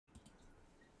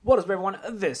What is up, everyone?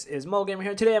 This is MoGamer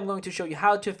here. Today I'm going to show you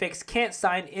how to fix can't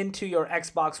sign into your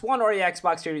Xbox One or your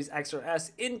Xbox Series X or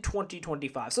S in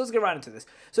 2025. So let's get right into this.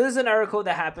 So this is an error code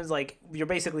that happens, like you're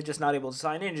basically just not able to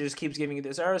sign in. It just keeps giving you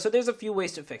this error. So there's a few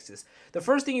ways to fix this. The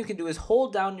first thing you can do is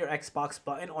hold down your Xbox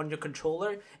button on your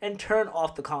controller and turn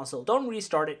off the console. Don't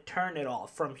restart it, turn it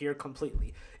off from here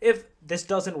completely. If this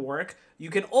doesn't work, you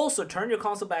can also turn your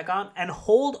console back on and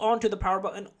hold on to the power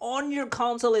button on your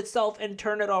console itself and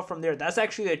turn it off from there. That's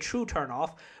actually a true turn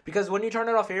off, because when you turn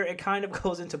it off here, it kind of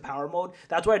goes into power mode.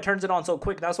 That's why it turns it on so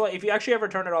quick. That's why if you actually ever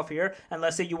turn it off here, and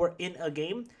let's say you were in a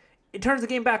game, it turns the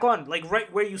game back on, like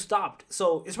right where you stopped.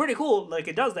 So it's pretty cool, like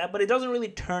it does that, but it doesn't really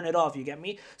turn it off, you get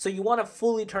me? So you want to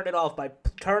fully turn it off by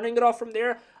turning it off from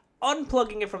there,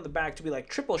 unplugging it from the back to be like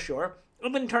triple sure,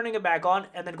 and then turning it back on,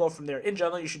 and then go from there. In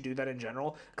general, you should do that in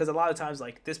general, because a lot of times,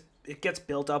 like this, it gets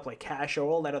built up like cache or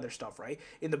all that other stuff, right,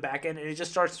 in the back end, and it just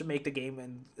starts to make the game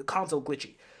and the console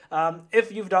glitchy.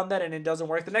 If you've done that and it doesn't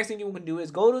work, the next thing you can do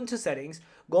is go into settings,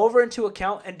 go over into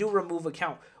account, and do remove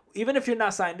account. Even if you're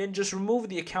not signed in, just remove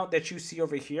the account that you see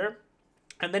over here,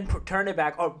 and then turn it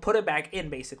back or put it back in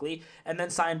basically, and then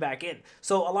sign back in.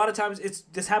 So a lot of times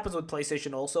this happens with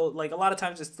PlayStation also. Like a lot of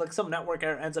times it's like some network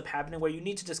error ends up happening where you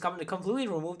need to just completely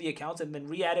remove the accounts and then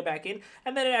re-add it back in,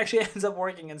 and then it actually ends up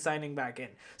working and signing back in.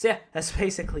 So yeah, that's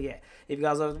basically it. If you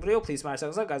guys love the video, please smash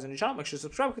that like, guys, on the channel, make sure to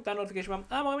subscribe, click that notification bell.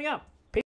 I'm going out.